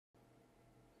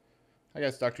Hi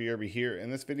guys, Dr. Yerby here. In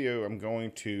this video, I'm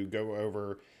going to go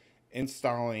over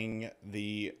installing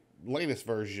the latest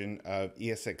version of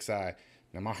ESXi.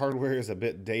 Now my hardware is a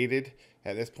bit dated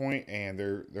at this point, and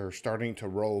they're starting to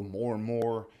roll more and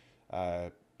more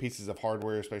pieces of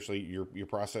hardware, especially your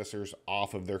processors,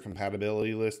 off of their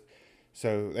compatibility list.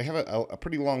 So they have a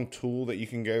pretty long tool that you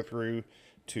can go through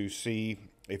to see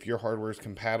if your hardware is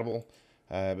compatible.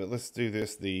 But let's do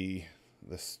this the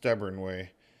stubborn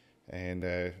way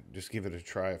and just give it a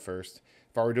try at first.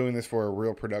 If I were doing this for a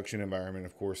real production environment,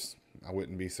 of course, I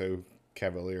wouldn't be so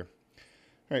cavalier.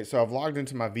 All right, so I've logged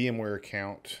into my VMware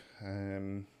account.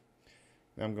 I'm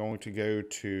going to go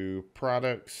to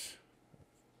Products,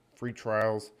 Free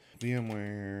Trials,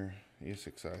 VMware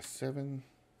ESXi 7.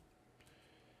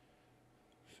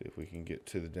 See if we can get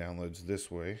to the downloads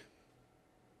this way.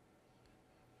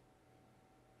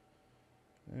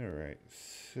 All right,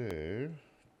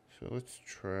 so let's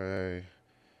try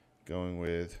going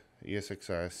with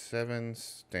ESXi 7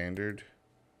 standard.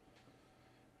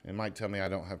 It might tell me I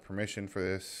don't have permission for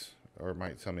this, or it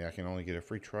might tell me I can only get a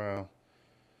free trial.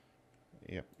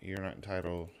 Yep, you're not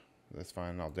entitled. That's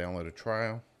fine. I'll download a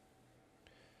trial.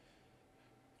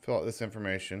 Fill out this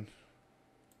information.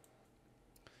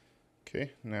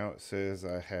 Okay, now it says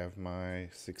I have my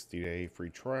 60-day free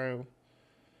trial,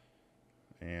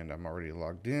 and I'm already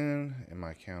logged in, and my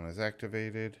account is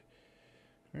activated.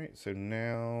 All right, so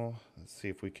now let's see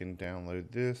if we can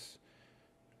download this.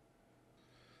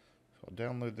 So I'll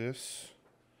download this.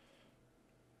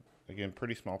 Again,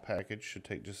 pretty small package, should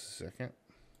take just a second.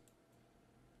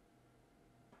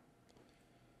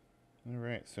 All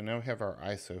right, so now we have our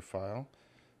ISO file.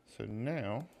 So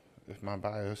now, if my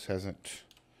BIOS hasn't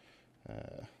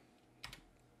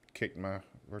kicked my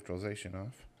virtualization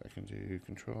off, I can do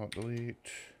Control-Alt-Delete,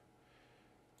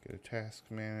 go to Task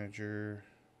Manager,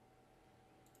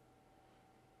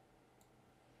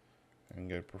 and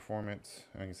go to Performance.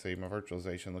 I can see my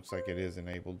virtualization looks like it is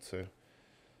enabled, so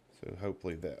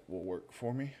hopefully that will work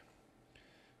for me.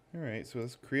 All right, so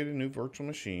let's create a new virtual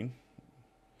machine,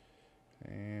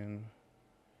 and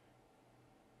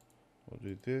we'll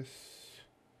do this.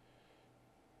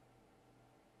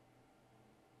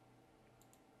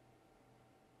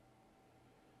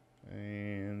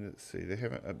 And let's see, they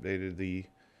haven't updated the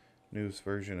newest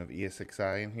version of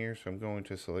ESXi in here, so I'm going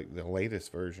to select the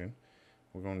latest version.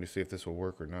 We're going to see if this will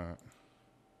work or not.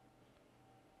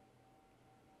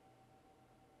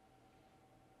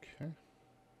 Okay.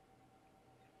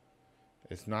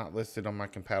 It's not listed on my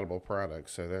compatible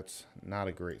products, so that's not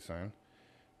a great sign.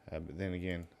 But then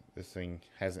again, this thing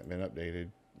hasn't been updated.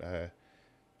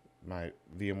 My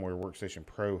VMware Workstation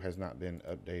Pro has not been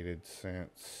updated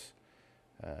since,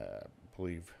 I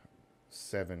believe,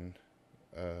 7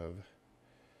 of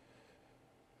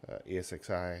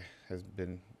ESXi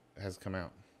has come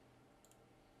out.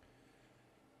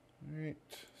 Alright,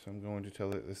 so I'm going to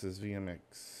tell it this is VMware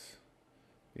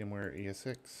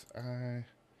ESXi. And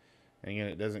again,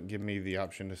 it doesn't give me the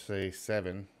option to say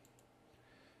 7.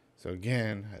 So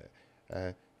again,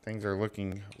 things are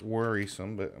looking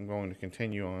worrisome, but I'm going to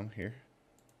continue on here.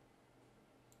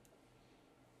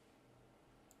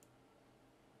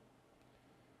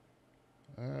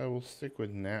 We'll stick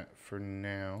with NAT for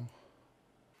now.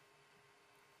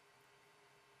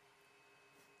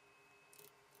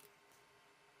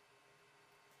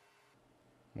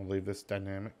 We'll leave this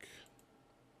dynamic.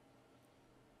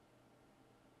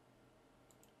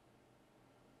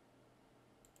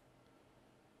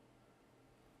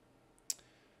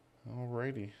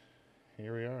 Alrighty,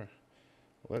 here we are.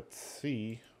 Let's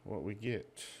see what we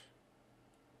get.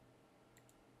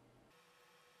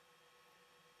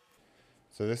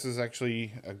 So this is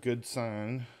actually a good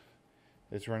sign.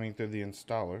 It's running through the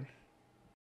installer.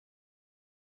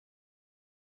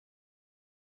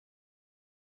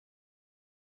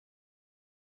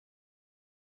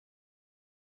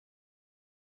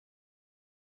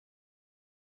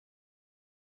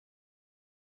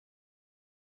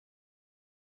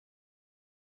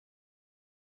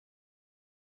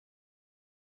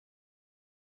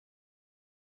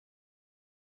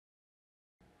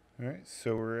 Alright,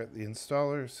 so we're at the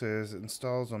installer. It says it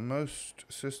installs on most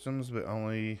systems, but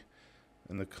only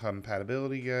in the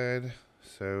compatibility guide.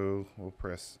 So we'll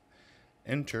press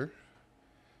enter,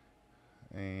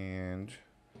 and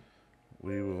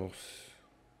we will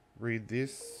read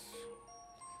this,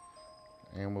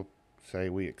 and we'll say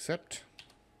we accept.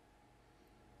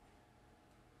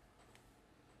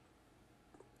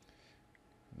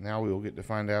 Now we will get to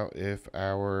find out if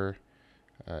our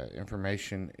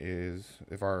information is,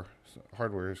 if our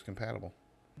hardware is compatible.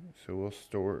 So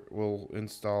we'll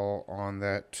install on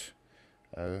that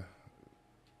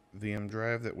VM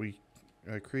drive that we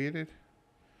created.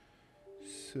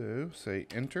 So say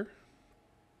enter,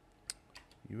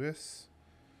 US,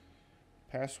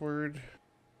 password.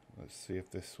 Let's see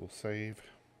if this will save.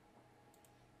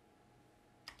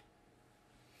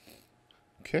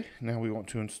 Okay, now we want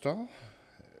to install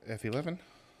F11.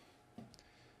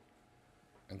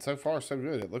 And so far, so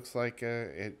good. It looks like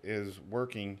it is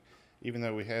working, even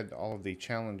though we had all of the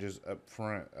challenges up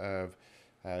front of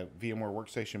VMware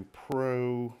Workstation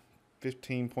Pro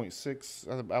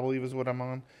 15.6, I believe is what I'm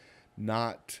on,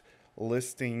 not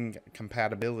listing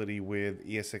compatibility with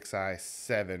ESXi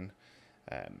 7.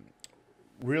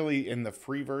 Really, in the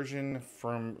free version,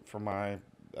 from a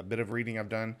bit of reading I've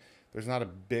done, there's not a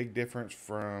big difference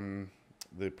from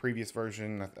the previous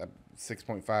version,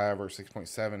 6.5 or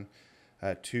 6.7,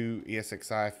 to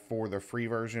ESXi for the free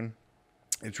version.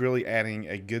 It's really adding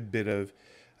a good bit of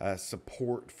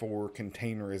support for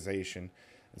containerization.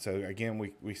 And so again,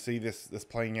 we see this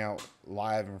playing out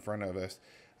live in front of us,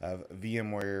 of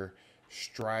VMware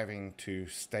striving to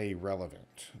stay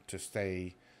relevant, to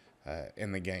stay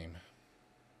in the game.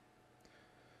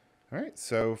 All right,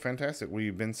 so fantastic.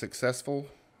 We've been successful.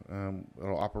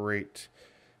 It'll operate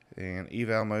in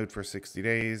eval mode for 60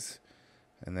 days.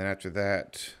 And then after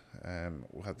that,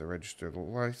 we'll have to register the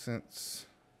license.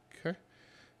 Okay,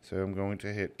 so I'm going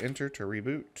to hit enter to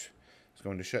reboot. It's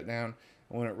going to shut down.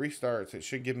 And when it restarts, it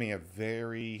should give me a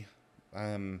very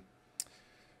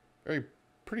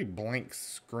pretty blank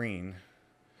screen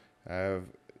of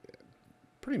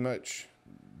pretty much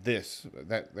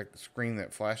that screen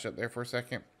that flashed up there for a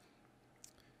second.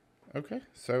 Okay,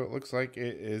 so it looks like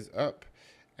it is up,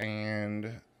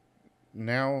 and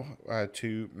now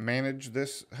to manage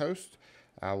this host,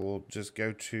 I will just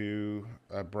go to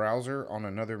a browser on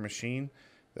another machine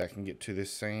that can get to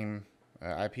this same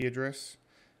IP address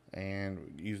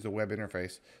and use the web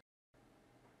interface.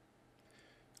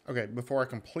 Okay, before I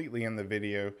completely end the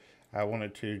video, I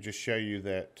wanted to just show you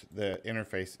that the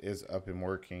interface is up and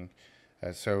working.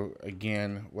 So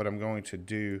again, what I'm going to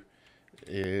do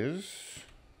is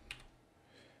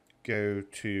go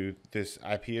to this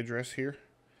IP address here.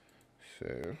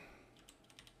 So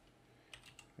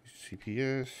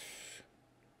CPS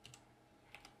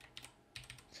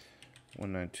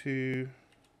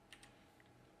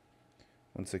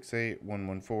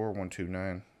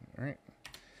 192.168.114.129. All right.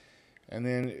 And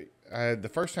then the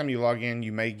first time you log in,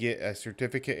 you may get a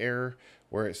certificate error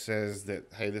where it says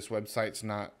that, hey, this website's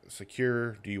not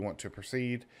secure. Do you want to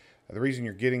proceed? The reason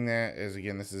you're getting that is,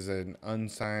 again, this is an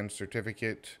unsigned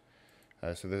certificate.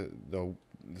 So the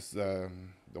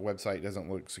website doesn't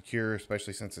look secure,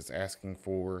 especially since it's asking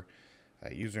for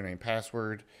username,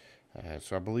 password.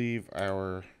 So I believe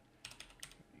our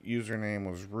username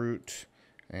was root,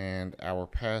 and our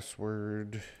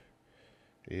password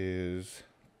is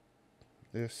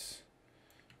this.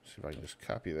 See if I can just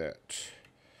copy that,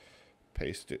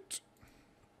 paste it.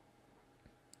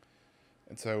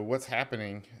 And so what's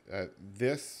happening,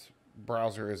 this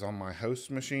browser is on my host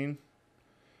machine,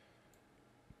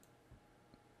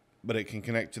 but it can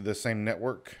connect to the same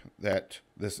network that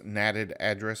this NATed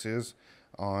address is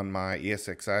on my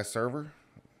ESXi server.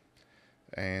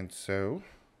 And so,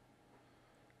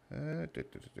 I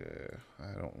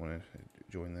don't want to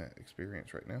join that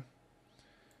experience right now.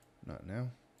 Not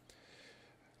now.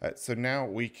 So now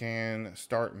we can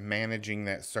start managing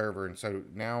that server. And so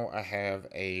now I have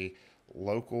a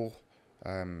local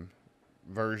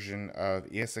version of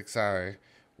ESXi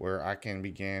where I can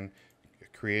begin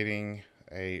creating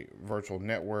a virtual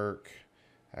network.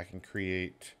 I can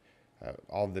create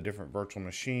all the different virtual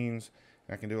machines.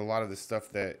 And I can do a lot of the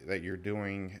stuff that you're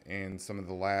doing in some of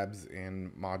the labs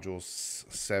in modules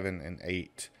 7 and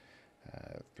 8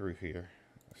 through here.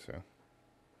 So,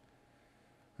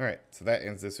 all right, so that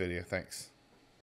ends this video. Thanks.